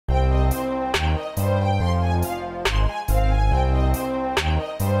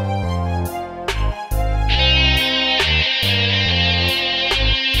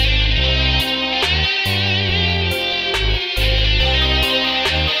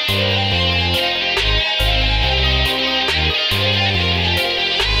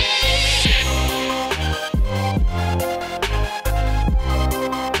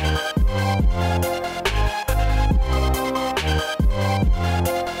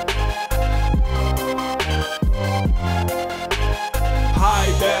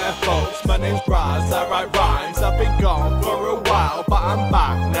name's Raz, I write rhymes. I've been gone for a while, but I'm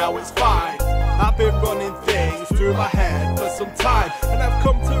back, now it's fine. I've been running things through my head for some time, and I've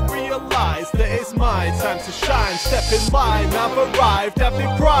come to realise that it's my time to shine. Step in line, I've arrived, I've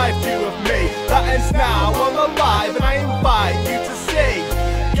deprived you of me. That ends now, I'm alive, and I invite you to see.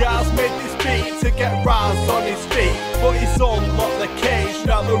 Gals made this beat to get Raz on his feet, but he's unlocked the cage,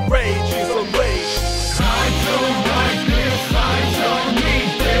 now the rage is unleashed. I don't like this, I don't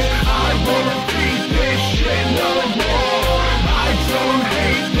need this, I wanna be this shit no more. I don't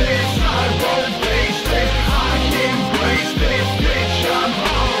hate this, I won't face this, I embrace this, bitch, I'm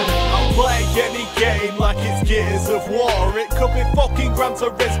home. I'll play any game like it's Gears of War. It could be fucking Gran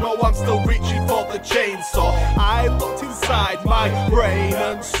Turismo, I'm still reaching for the chainsaw. I looked inside my brain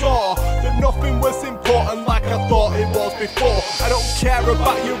and saw that nothing was important like I thought it was before. I don't care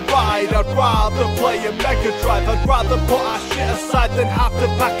about your ride, I'd rather play a Mega Drive. I'd rather put our shit aside than have to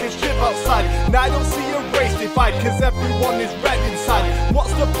pack a ship outside. And I don't see a race divide, cause everyone is red inside.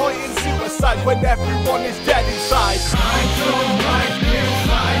 What's the point in suicide when everyone is dead inside? I don't like this,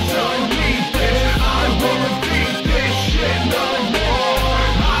 I don't need this, I wanna be this shit no more.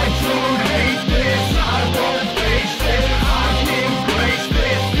 I don't hate this, I won't face this, I embrace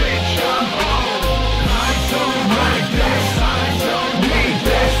this, bitch, I'm home. I don't like this, I don't need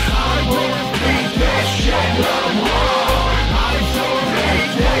this, I wanna be this shit no more. I don't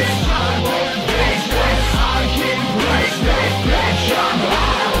hate this, I won't face this, I embrace this, bitch, I'm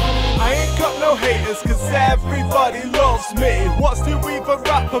home. I ain't got no haters cause everybody loves me. What's to even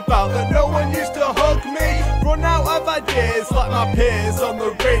rap about that no one used to hug me? Run out of ideas like my peers on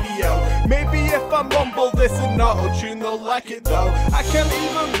the radio. Maybe if I mumble this and auto-tune they'll like it though. I can't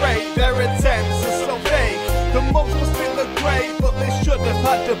even rate their attempts, are so fake. The mums must think they're great, but they should have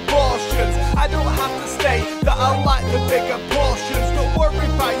had abortions. I don't have to state that I like the bigger portions. Don't worry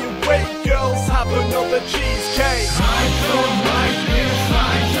about your weight, girls, have another cheesecake.